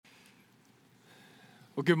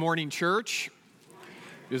Well, good morning, church.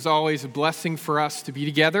 It is always a blessing for us to be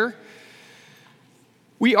together.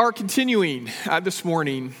 We are continuing this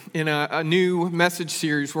morning in a new message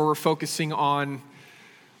series where we're focusing on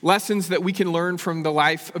lessons that we can learn from the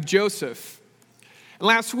life of Joseph. And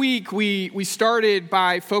last week, we started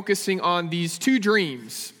by focusing on these two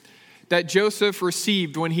dreams that Joseph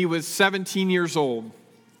received when he was 17 years old.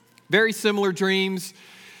 Very similar dreams.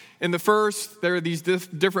 In the first, there are these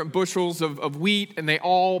different bushels of wheat, and they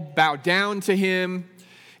all bow down to him.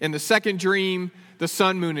 In the second dream, the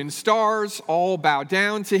sun, moon, and stars all bow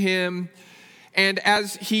down to him. And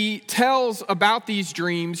as he tells about these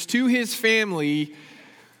dreams to his family,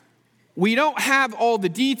 we don't have all the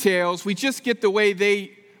details. We just get the way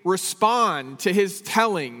they respond to his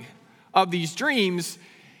telling of these dreams,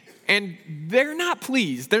 and they're not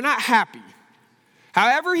pleased. They're not happy.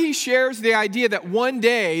 However, he shares the idea that one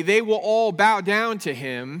day they will all bow down to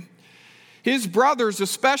him. His brothers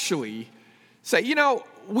especially say,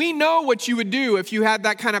 we know what you would do if you had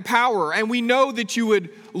that kind of power, and we know that you would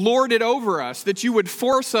lord it over us, that you would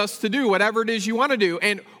force us to do whatever it is you want to do,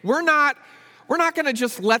 and we're not going to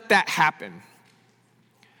just let that happen.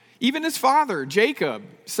 Even his father, Jacob,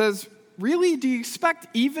 says, really, do you expect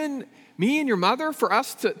even me and your mother for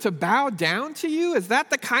us to bow down to you? Is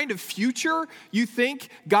that the kind of future you think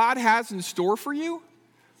God has in store for you?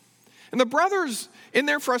 And the brothers, in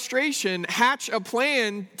their frustration, hatch a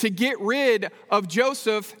plan to get rid of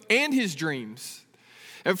Joseph and his dreams.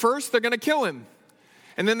 At first, they're going to kill him.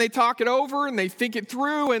 And then they talk it over and they think it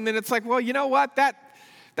through. And then it's like, well, you know what?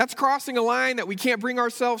 That's crossing a line that we can't bring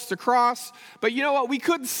ourselves to cross. But you know what? We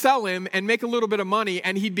could sell him and make a little bit of money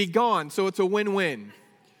and he'd be gone. So it's a win-win.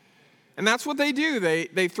 And that's what they do.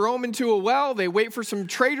 They throw him into a well. They wait for some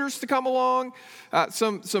traders to come along,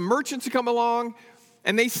 some merchants to come along,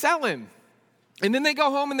 and they sell him. And then they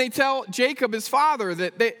go home and they tell Jacob, his father,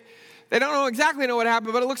 that they don't exactly know what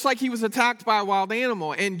happened, but it looks like he was attacked by a wild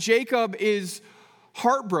animal. And Jacob is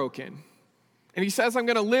heartbroken. And he says, I'm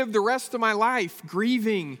going to live the rest of my life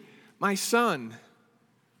grieving my son.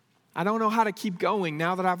 I don't know how to keep going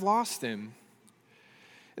now that I've lost him.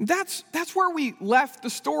 And that's where we left the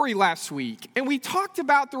story last week. And we talked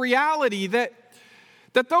about the reality that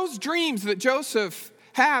those dreams that Joseph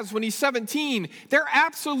has when he's 17, they're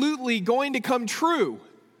absolutely going to come true.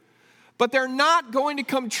 But they're not going to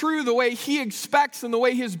come true the way he expects and the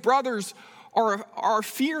way his brothers are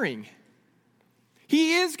fearing.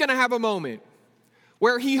 He is going to have a moment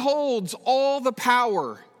where he holds all the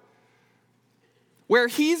power, where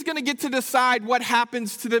he's going to get to decide what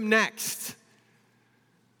happens to them next.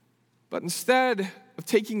 But instead of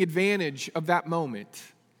taking advantage of that moment,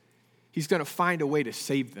 he's going to find a way to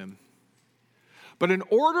save them. But in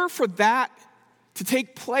order for that to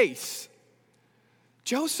take place,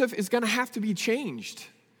 Joseph is going to have to be changed.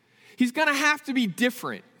 He's going to have to be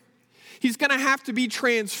different. He's going to have to be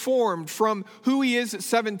transformed from who he is at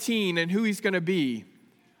 17 and who he's going to be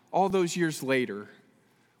all those years later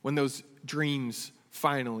when those dreams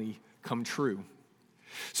finally come true.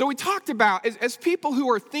 So we talked about, as people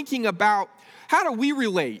who are thinking about how do we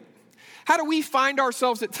relate? How do we find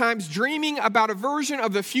ourselves at times dreaming about a version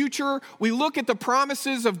of the future? We look at the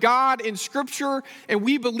promises of God in Scripture, and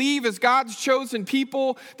we believe as God's chosen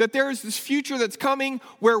people that there is this future that's coming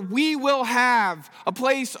where we will have a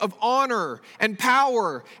place of honor and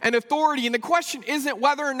power and authority. And the question isn't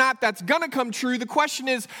whether or not that's going to come true. The question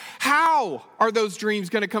is, how are those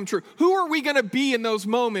dreams going to come true? Who are we going to be in those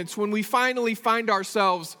moments when we finally find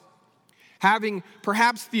ourselves having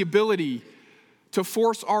perhaps the ability to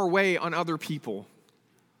force our way on other people?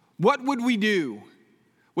 What would we do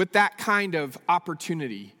with that kind of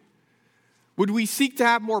opportunity? Would we seek to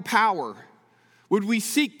have more power? Would we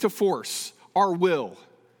seek to force our will?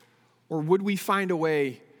 Or would we find a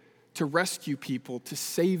way to rescue people, to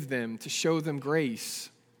save them, to show them grace?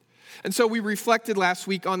 And so we reflected last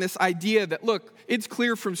week on this idea that, look, it's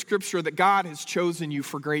clear from Scripture that God has chosen you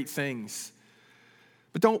for great things.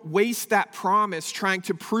 But don't waste that promise trying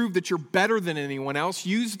to prove that you're better than anyone else.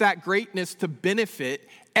 Use that greatness to benefit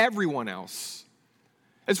everyone else.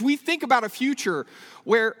 As we think about a future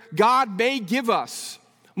where God may give us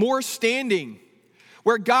more standing,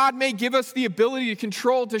 where God may give us the ability to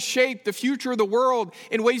control, to shape the future of the world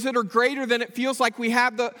in ways that are greater than it feels like we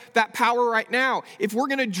have that power right now. If we're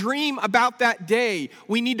going to dream about that day,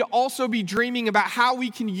 we need to also be dreaming about how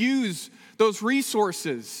we can use those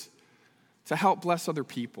resources to help bless other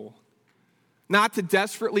people. Not to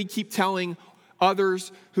desperately keep telling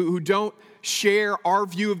others who don't share our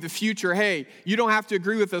view of the future, hey, you don't have to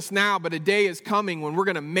agree with us now, but a day is coming when we're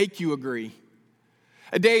going to make you agree.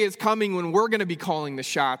 A day is coming when we're going to be calling the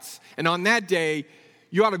shots. And on that day,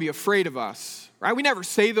 you ought to be afraid of us, right? We never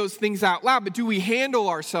say those things out loud, but do we handle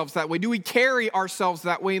ourselves that way? Do we carry ourselves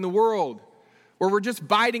that way in the world, where we're just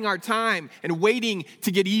biding our time and waiting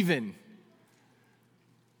to get even?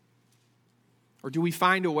 Or do we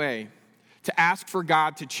find a way to ask for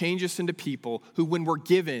God to change us into people who, when we're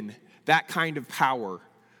given that kind of power,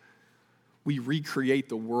 we recreate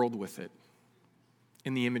the world with it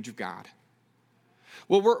in the image of God?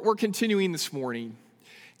 Well, we're continuing this morning,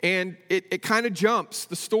 and it kind of jumps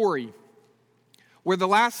the story where the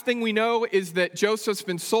last thing we know is that Joseph's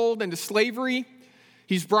been sold into slavery.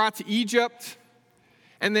 He's brought to Egypt,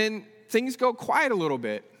 and then things go quiet a little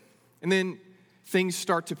bit, and then things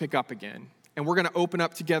start to pick up again. And we're going to open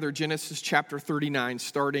up together Genesis chapter 39,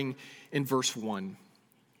 starting in verse 1.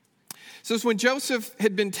 It says, when Joseph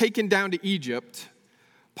had been taken down to Egypt,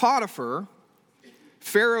 Potiphar,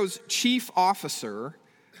 Pharaoh's chief officer,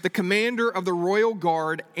 the commander of the royal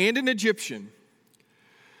guard, and an Egyptian,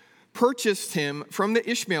 purchased him from the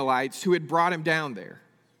Ishmaelites who had brought him down there.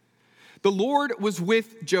 The Lord was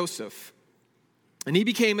with Joseph, and he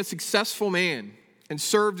became a successful man and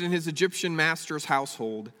served in his Egyptian master's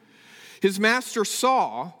household. His master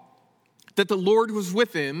saw that the Lord was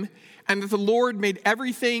with him and that the Lord made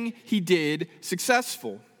everything he did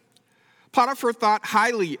successful. Potiphar thought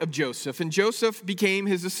highly of Joseph, and Joseph became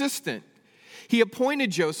his assistant. He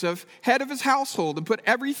appointed Joseph head of his household and put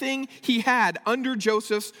everything he had under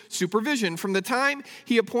Joseph's supervision. From the time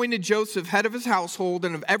he appointed Joseph head of his household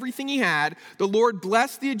and of everything he had, the Lord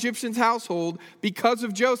blessed the Egyptian's household because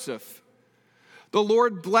of Joseph. The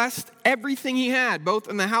Lord blessed everything he had, both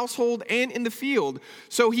in the household and in the field.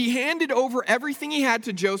 So he handed over everything he had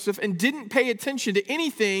to Joseph and didn't pay attention to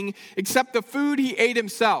anything except the food he ate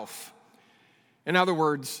himself. In other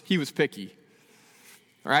words, he was picky.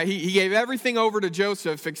 All right, he gave everything over to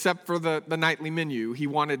Joseph except for the nightly menu. He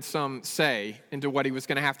wanted some say into what he was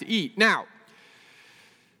going to have to eat. Now,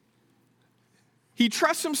 he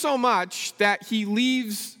trusts him so much that he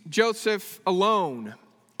leaves Joseph alone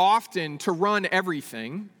often to run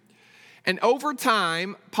everything. And over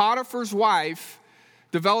time, Potiphar's wife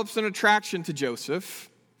develops an attraction to Joseph,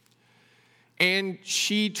 and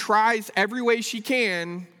she tries every way she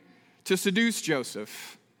can to seduce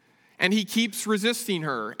Joseph. And he keeps resisting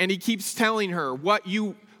her, and he keeps telling her, what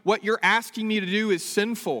you're asking me to do is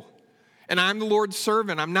sinful, and I'm the Lord's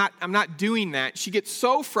servant. I'm not doing that. She gets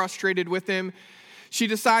so frustrated with him, she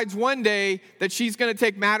decides one day that she's going to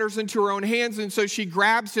take matters into her own hands, and so she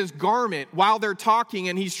grabs his garment while they're talking,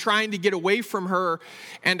 and he's trying to get away from her.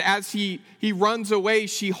 And as he runs away,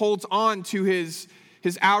 she holds on to his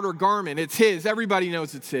outer garment. It's his. Everybody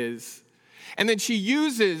knows it's his. And then she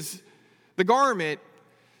uses the garment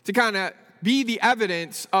to kind of be the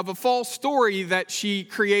evidence of a false story that she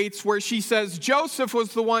creates where she says Joseph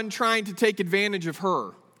was the one trying to take advantage of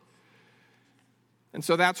her. And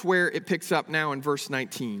so that's where it picks up now in verse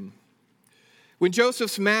 19. When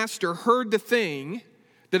Joseph's master heard the thing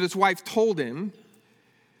that his wife told him,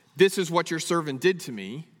 this is what your servant did to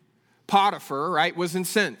me, Potiphar, right, was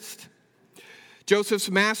incensed. Joseph's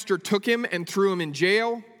master took him and threw him in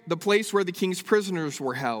jail, the place where the king's prisoners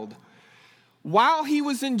were held. While he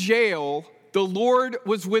was in jail, the Lord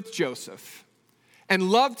was with Joseph and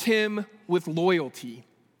loved him with loyalty.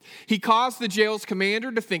 He caused the jail's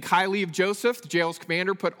commander to think highly of Joseph. The jail's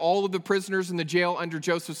commander put all of the prisoners in the jail under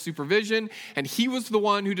Joseph's supervision, and he was the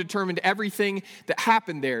one who determined everything that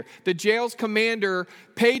happened there. The jail's commander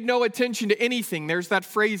paid no attention to anything. There's that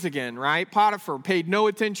phrase again, right? Potiphar paid no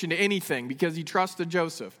attention to anything because he trusted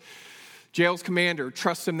Joseph. Jail's commander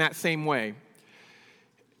trusts him that same way.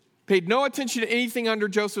 Paid no attention to anything under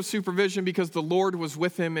Joseph's supervision because the Lord was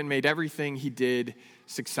with him and made everything he did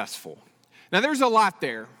successful. Now, there's a lot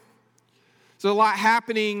there. There's a lot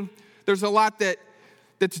happening. There's a lot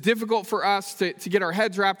that's difficult for us to get our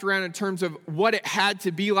heads wrapped around in terms of what it had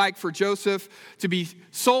to be like for Joseph to be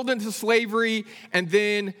sold into slavery, and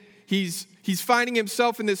then he's finding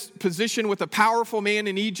himself in this position with a powerful man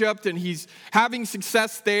in Egypt, and he's having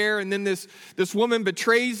success there, and then this woman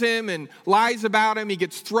betrays him and lies about him. He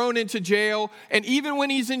gets thrown into jail, and even when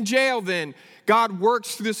he's in jail, then God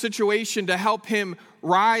works through the situation to help him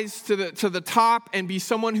rise to the top and be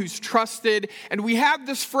someone who's trusted. And we have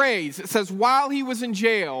this phrase. It says, while he was in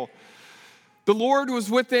jail, the Lord was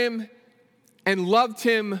with him and loved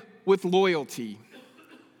him with loyalty.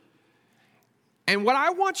 And what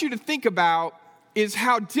I want you to think about is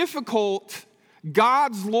how difficult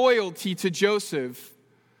God's loyalty to Joseph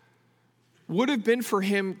would have been for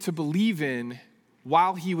him to believe in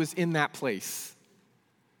while he was in that place.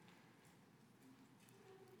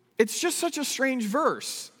 It's just such a strange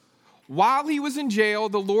verse. while he was in jail,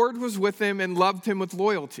 the Lord was with him and loved him with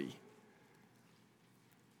loyalty.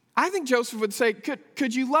 I think Joseph would say,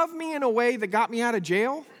 could you love me in a way that got me out of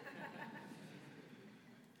jail?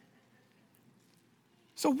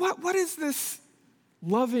 So what is this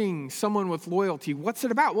loving someone with loyalty? What's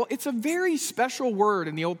it about? Well, it's a very special word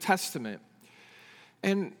in the Old Testament.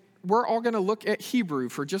 And we're all going to look at Hebrew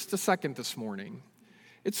for just a second this morning.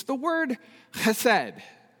 It's the word chesed.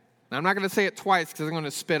 Now, I'm not going to say it twice because I'm going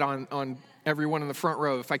to spit on everyone in the front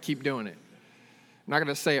row if I keep doing it. I'm not going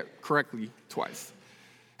to say it correctly twice.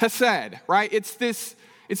 Chesed, right? It's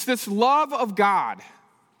this love of God.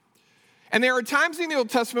 And there are times in the Old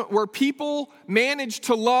Testament where people manage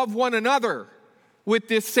to love one another with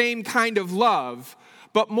this same kind of love.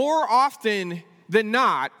 But more often than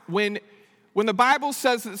not, when the Bible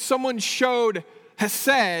says that someone showed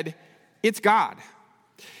chesed, it's God.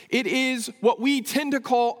 It is what we tend to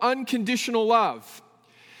call unconditional love.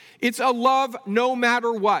 It's a love no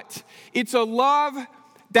matter what. It's a love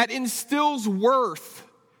that instills worth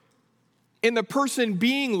in the person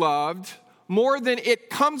being loved more than it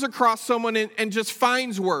comes across someone and just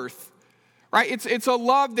finds worth, right? It's a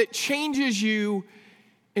love that changes you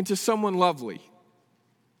into someone lovely.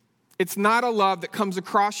 It's not a love that comes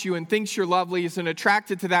across you and thinks you're lovely, isn't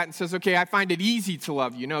attracted to that and says, okay, I find it easy to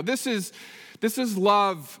love you. No, this is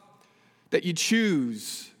love that you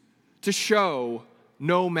choose to show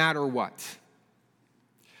no matter what.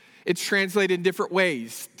 It's translated in different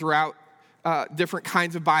ways throughout different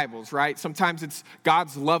kinds of Bibles, right? Sometimes it's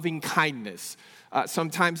God's loving kindness.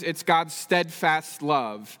 Sometimes it's God's steadfast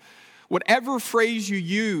love. Whatever phrase you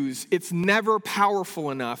use, it's never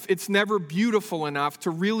powerful enough. It's never beautiful enough to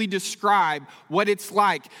really describe what it's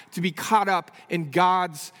like to be caught up in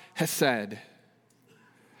God's chesed.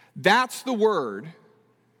 That's the word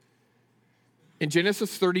in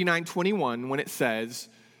Genesis 39:21 when it says,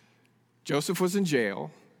 Joseph was in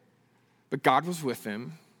jail, but God was with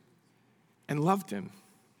him and loved him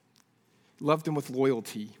with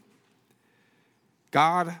loyalty.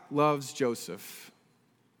 God loves Joseph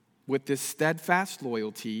with this steadfast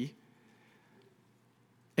loyalty.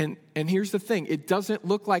 And here's the thing, it doesn't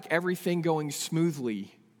look like everything going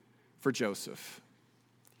smoothly for Joseph.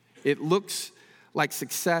 It looks like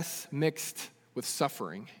success mixed with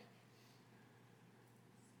suffering.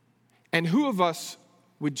 And who of us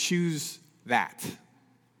would choose that?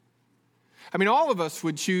 I mean, all of us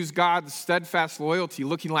would choose God's steadfast loyalty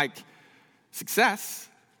looking like success.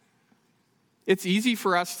 It's easy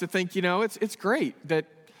for us to think, it's great that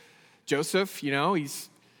Joseph, he's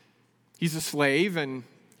a slave, and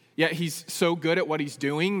yet he's so good at what he's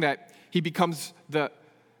doing that he becomes the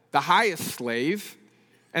highest slave.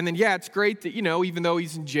 And then, it's great that, even though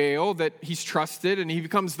he's in jail, that he's trusted and he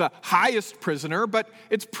becomes the highest prisoner, but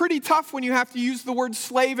it's pretty tough when you have to use the word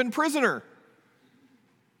slave and prisoner.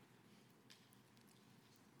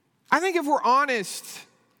 I think if we're honest,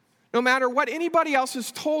 no matter what anybody else has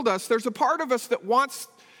told us, there's a part of us that wants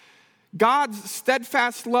God's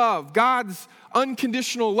steadfast love, God's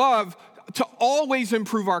unconditional love to always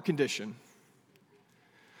improve our condition.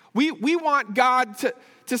 We want God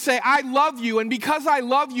to say, I love you, and because I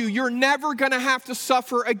love you, you're never going to have to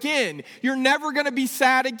suffer again. You're never going to be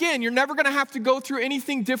sad again. You're never going to have to go through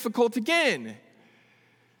anything difficult again.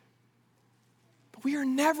 But we are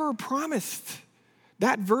never promised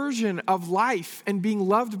that version of life and being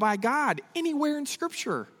loved by God anywhere in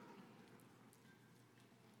Scripture.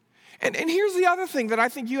 And here's the other thing that I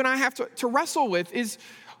think you and I have to wrestle with is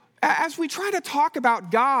as we try to talk about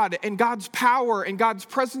God and God's power and God's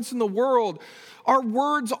presence in the world, our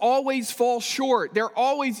words always fall short. They're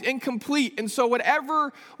always incomplete. And so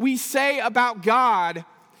whatever we say about God,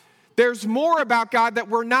 there's more about God that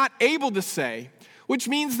we're not able to say, which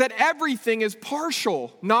means that everything is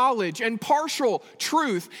partial knowledge and partial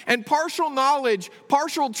truth. And partial knowledge,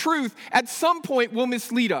 partial truth, at some point will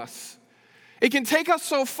mislead us. It can take us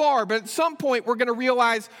so far, but at some point we're going to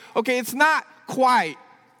realize, okay, it's not quite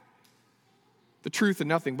the truth and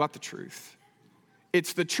nothing but the truth.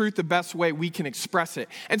 It's the truth the best way we can express it.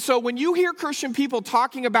 And so when you hear Christian people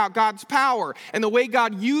talking about God's power and the way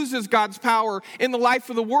God uses God's power in the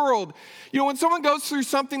life of the world, when someone goes through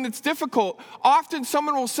something that's difficult, often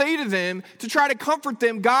someone will say to them to try to comfort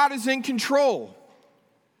them, God is in control.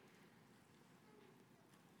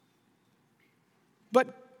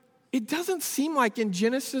 But it doesn't seem like in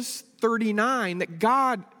Genesis 39 that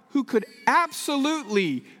God, who could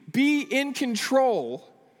absolutely be in control,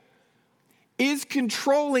 is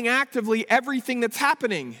controlling actively everything that's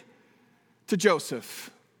happening to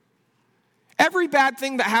Joseph. Every bad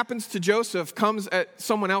thing that happens to Joseph comes at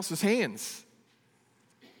someone else's hands.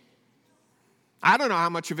 I don't know how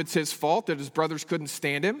much of it's his fault that his brothers couldn't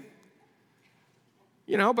stand him.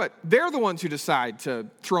 But they're the ones who decide to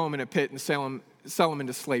throw him in a pit and sell him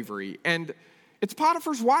into slavery. And it's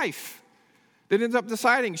Potiphar's wife that ends up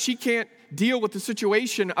deciding she can't deal with the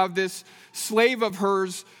situation of this slave of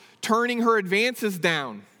hers turning her advances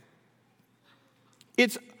down.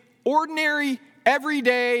 It's ordinary,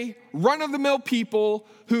 everyday, run-of-the-mill people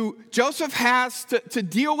who Joseph has to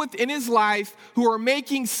deal with in his life, who are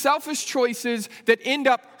making selfish choices that end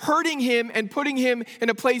up hurting him and putting him in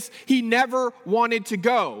a place he never wanted to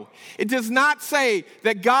go. It does not say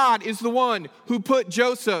that God is the one who put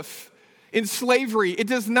Joseph in slavery. It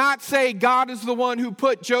does not say God is the one who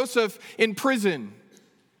put Joseph in prison.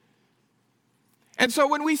 And so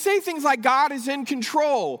when we say things like God is in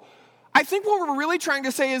control, I think what we're really trying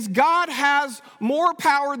to say is God has more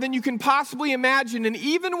power than you can possibly imagine. And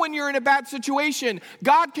even when you're in a bad situation,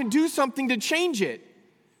 God can do something to change it.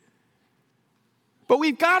 But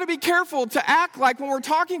we've got to be careful to act like when we're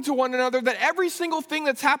talking to one another that every single thing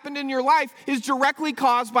that's happened in your life is directly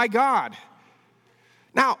caused by God.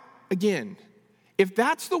 Now, again, if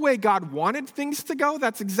that's the way God wanted things to go,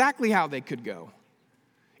 that's exactly how they could go.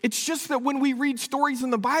 It's just that when we read stories in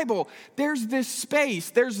the Bible, there's this space,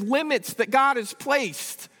 there's limits that God has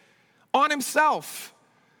placed on himself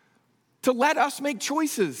to let us make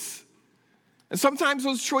choices. And sometimes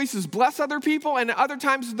those choices bless other people, and other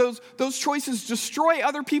times those choices destroy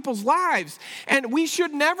other people's lives. And we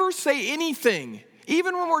should never say anything,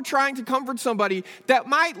 even when we're trying to comfort somebody, that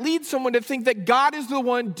might lead someone to think that God is the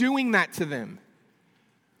one doing that to them.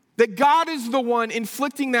 That God is the one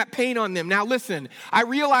inflicting that pain on them. Now listen, I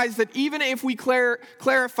realize that even if we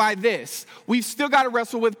clarify this, we've still got to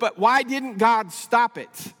wrestle with, but why didn't God stop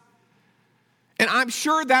it? And I'm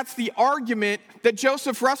sure that's the argument that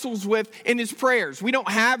Joseph wrestles with in his prayers. We don't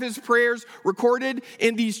have his prayers recorded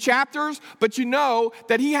in these chapters, but you know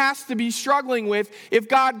that he has to be struggling with, if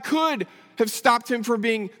God could have stopped him from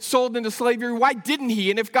being sold into slavery, why didn't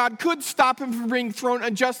he? And if God could stop him from being thrown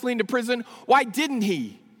unjustly into prison, why didn't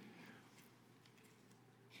he?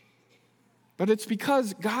 But it's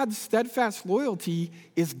because God's steadfast loyalty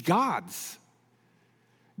is God's.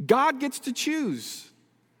 God gets to choose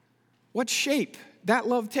what shape that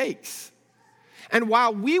love takes. And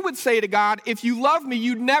while we would say to God, if you love me,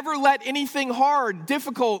 you'd never let anything hard,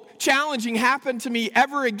 difficult, challenging happen to me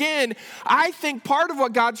ever again, I think part of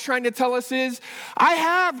what God's trying to tell us is, I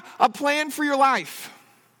have a plan for your life.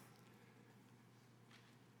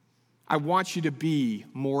 I want you to be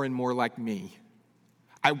more and more like me.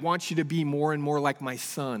 I want you to be more and more like my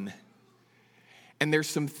son. And there's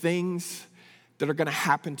some things that are going to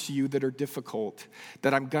happen to you that are difficult,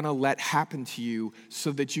 that I'm going to let happen to you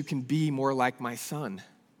so that you can be more like my son.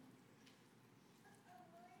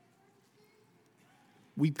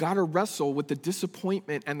 We've got to wrestle with the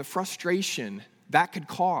disappointment and the frustration that could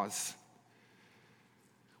cause.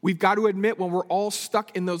 We've got to admit when we're all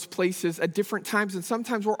stuck in those places at different times, and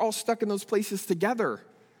sometimes we're all stuck in those places together.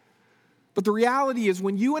 But the reality is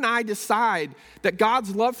when you and I decide that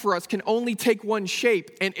God's love for us can only take one shape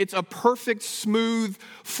and it's a perfect, smooth,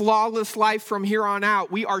 flawless life from here on out,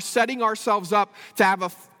 we are setting ourselves up to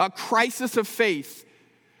have a crisis of faith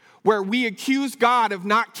where we accuse God of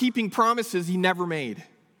not keeping promises he never made.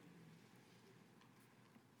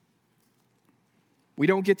 We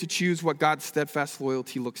don't get to choose what God's steadfast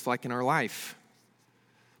loyalty looks like in our life,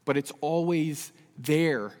 but it's always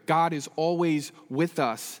there. God is always with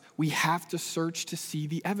us. We have to search to see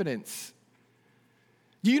the evidence.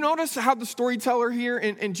 Do you notice how the storyteller here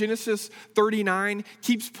in Genesis 39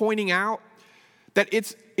 keeps pointing out that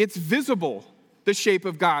it's visible, the shape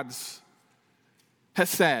of God's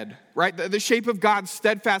hesed, right? The shape of God's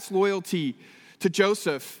steadfast loyalty to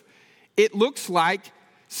Joseph. It looks like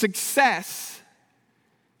success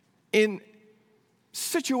in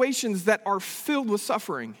situations that are filled with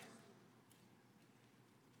suffering.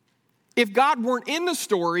 If God weren't in the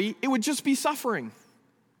story, it would just be suffering.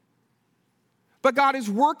 But God is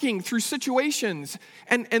working through situations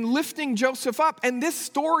and lifting Joseph up. And this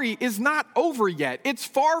story is not over yet. It's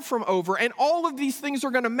far from over. And all of these things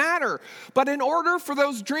are going to matter. But in order for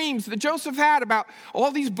those dreams that Joseph had about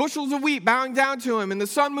all these bushels of wheat bowing down to him and the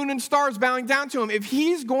sun, moon, and stars bowing down to him, if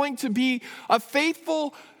he's going to be a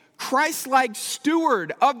faithful, Christ-like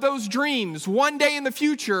steward of those dreams one day in the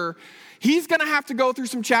future, he's going to have to go through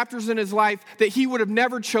some chapters in his life that he would have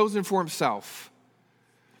never chosen for himself.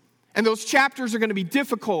 And those chapters are going to be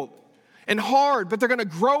difficult and hard, but they're going to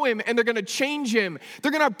grow him and they're going to change him.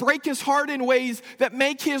 They're going to break his heart in ways that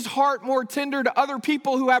make his heart more tender to other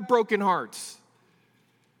people who have broken hearts.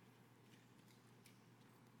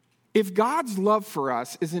 If God's love for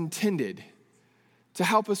us is intended to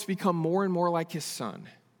help us become more and more like his Son,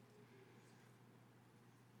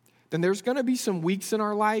 then there's going to be some weeks in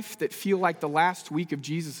our life that feel like the last week of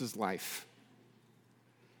Jesus' life.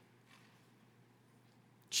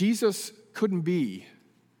 Jesus couldn't be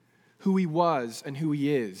who he was and who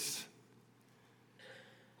he is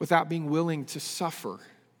without being willing to suffer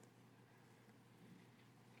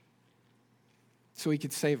so he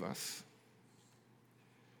could save us.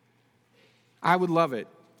 I would love it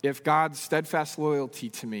if God's steadfast loyalty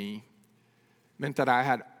to me meant that I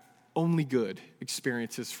had only good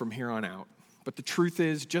experiences from here on out. But the truth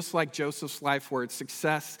is, just like Joseph's life, where it's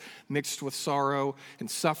success mixed with sorrow and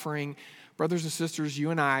suffering, brothers and sisters,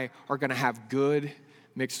 you and I are going to have good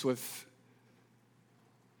mixed with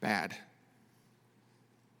bad.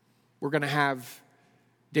 We're going to have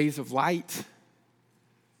days of light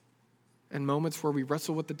and moments where we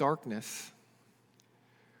wrestle with the darkness.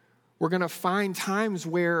 We're going to find times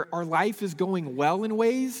where our life is going well in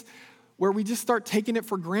ways where we just start taking it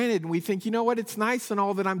for granted and we think, you know what, it's nice and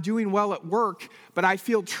all that I'm doing well at work, but I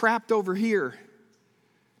feel trapped over here. I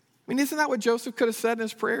mean, isn't that what Joseph could have said in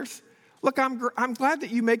his prayers? Look, I'm glad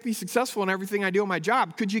that you make me successful in everything I do in my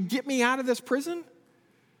job. Could you get me out of this prison?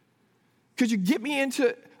 Could you get me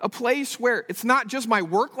into a place where it's not just my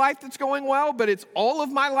work life that's going well, but it's all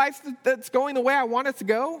of my life that's going the way I want it to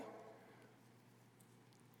go?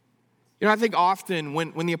 You know, I think often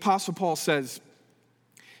when the Apostle Paul says,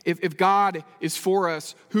 if God is for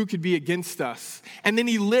us, who could be against us? And then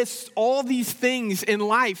he lists all these things in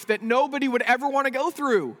life that nobody would ever want to go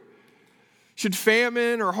through. Should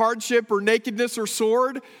famine or hardship or nakedness or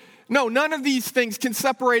sword? No, none of these things can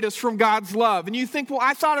separate us from God's love. And you think, well,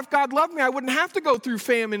 I thought if God loved me, I wouldn't have to go through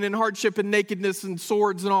famine and hardship and nakedness and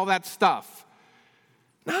swords and all that stuff.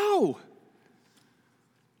 No.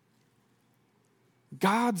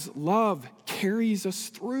 God's love carries us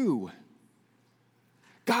through.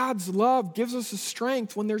 God's love gives us a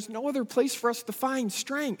strength when there's no other place for us to find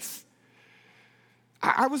strength.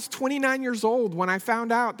 I was 29 years old when I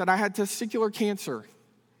found out that I had testicular cancer.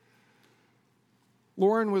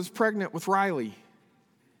 Lauren was pregnant with Riley.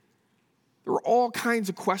 There were all kinds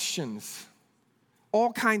of questions,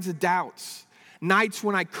 all kinds of doubts, nights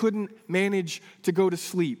when I couldn't manage to go to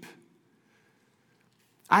sleep.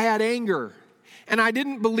 I had anger. And I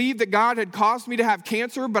didn't believe that God had caused me to have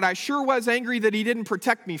cancer, but I sure was angry that he didn't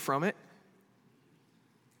protect me from it.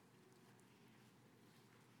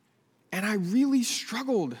 And I really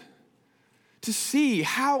struggled to see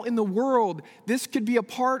how in the world this could be a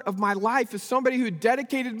part of my life as somebody who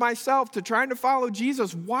dedicated myself to trying to follow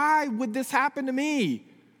Jesus. Why would this happen to me?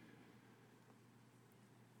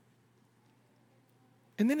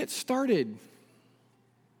 And then it started.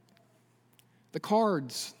 The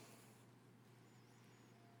cards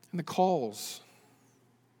and the calls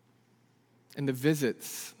and the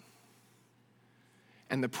visits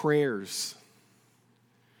and the prayers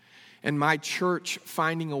and my church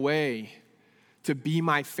finding a way to be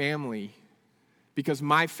my family because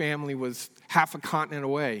my family was half a continent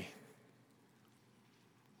away.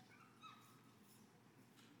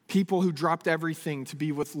 People who dropped everything to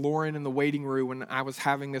be with Lauren in the waiting room when I was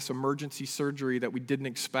having this emergency surgery that we didn't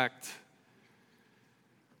expect.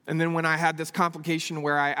 And then when I had this complication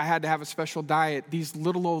where I had to have a special diet, these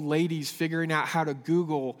little old ladies figuring out how to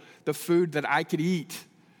Google the food that I could eat.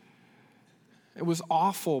 It was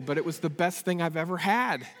awful, but it was the best thing I've ever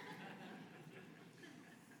had.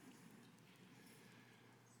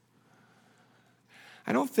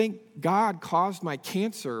 I don't think God caused my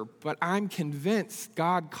cancer, but I'm convinced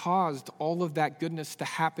God caused all of that goodness to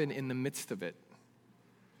happen in the midst of it.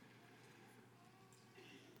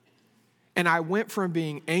 And I went from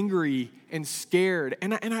being angry and scared,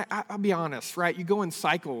 and I'll be honest, right? You go in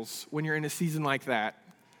cycles when you're in a season like that.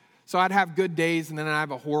 So I'd have good days, and then I'd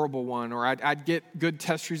have a horrible one, or I'd get good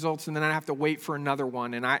test results, and then I'd have to wait for another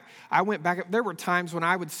one. And I went back. There were times when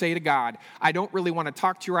I would say to God, I don't really want to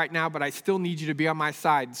talk to you right now, but I still need you to be on my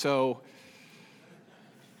side, so.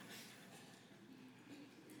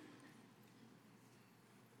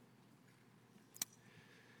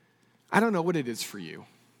 I don't know what it is for you.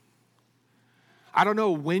 I don't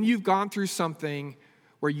know when you've gone through something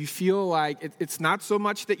where you feel like it's not so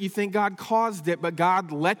much that you think God caused it, but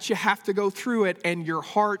God let you have to go through it, and your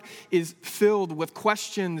heart is filled with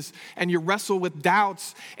questions, and you wrestle with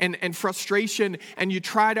doubts and frustration, and you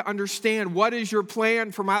try to understand what is your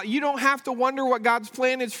plan for my life. You don't have to wonder what God's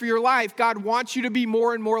plan is for your life. God wants you to be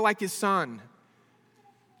more and more like his Son.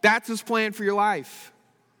 That's his plan for your life.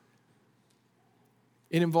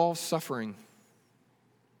 It involves suffering.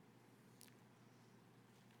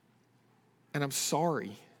 And I'm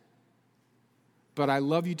sorry, but I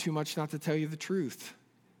love you too much not to tell you the truth.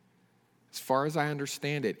 As far as I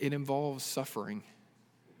understand it, it involves suffering.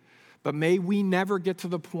 But may we never get to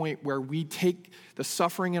the point where we take the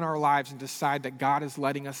suffering in our lives and decide that God is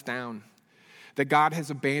letting us down, that God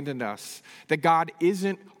has abandoned us, that God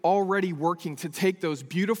isn't already working to take those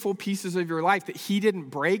beautiful pieces of your life that he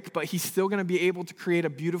didn't break, but he's still going to be able to create a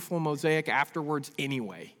beautiful mosaic afterwards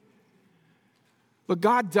anyway. But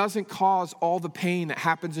God doesn't cause all the pain that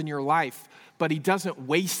happens in your life, but he doesn't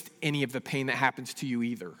waste any of the pain that happens to you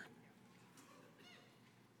either.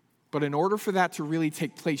 But in order for that to really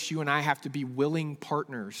take place, you and I have to be willing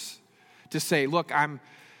partners to say, look, I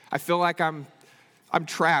feel like I'm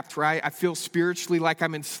trapped, right? I feel spiritually like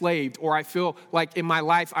I'm enslaved, or I feel like in my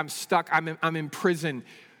life I'm stuck, I'm in prison.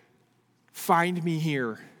 Find me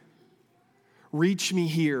here. Reach me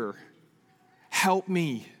here. Help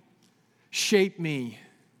me. Shape me.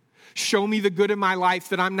 Show me the good in my life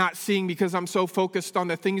that I'm not seeing because I'm so focused on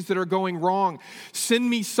the things that are going wrong. Send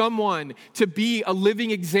me someone to be a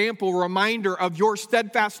living example, reminder of your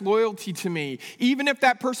steadfast loyalty to me. Even if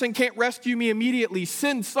that person can't rescue me immediately,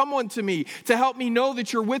 send someone to me to help me know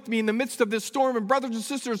that you're with me in the midst of this storm. And brothers and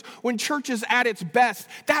sisters, when church is at its best,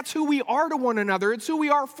 that's who we are to one another. It's who we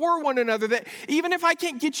are for one another. That even if I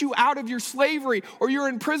can't get you out of your slavery or your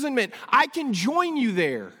imprisonment, I can join you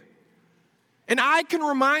there. And I can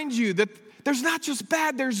remind you that there's not just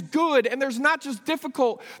bad, there's good, and there's not just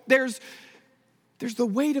difficult. There's the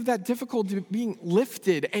weight of that difficulty being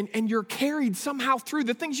lifted, and you're carried somehow through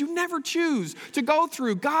the things you never choose to go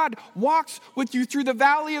through. God walks with you through the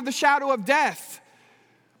valley of the shadow of death.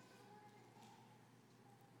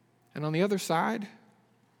 And on the other side,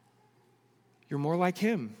 you're more like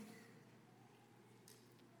him.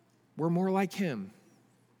 We're more like him.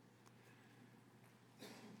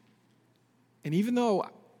 And even though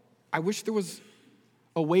I wish there was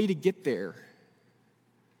a way to get there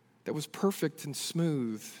that was perfect and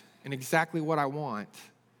smooth and exactly what I want,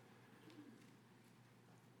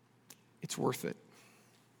 it's worth it.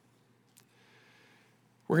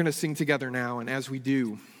 We're going to sing together now, and as we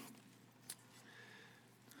do,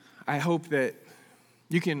 I hope that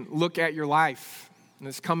you can look at your life in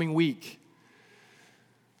this coming week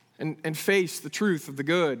and face the truth of the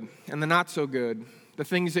good and the not so good, the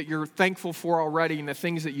things that you're thankful for already and the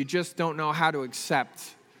things that you just don't know how to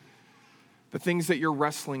accept, the things that you're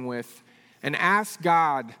wrestling with, and ask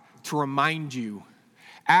God to remind you,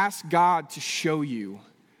 ask God to show you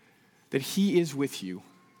that he is with you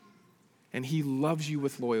and he loves you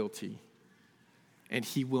with loyalty and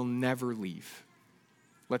he will never leave.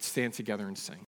 Let's stand together and sing.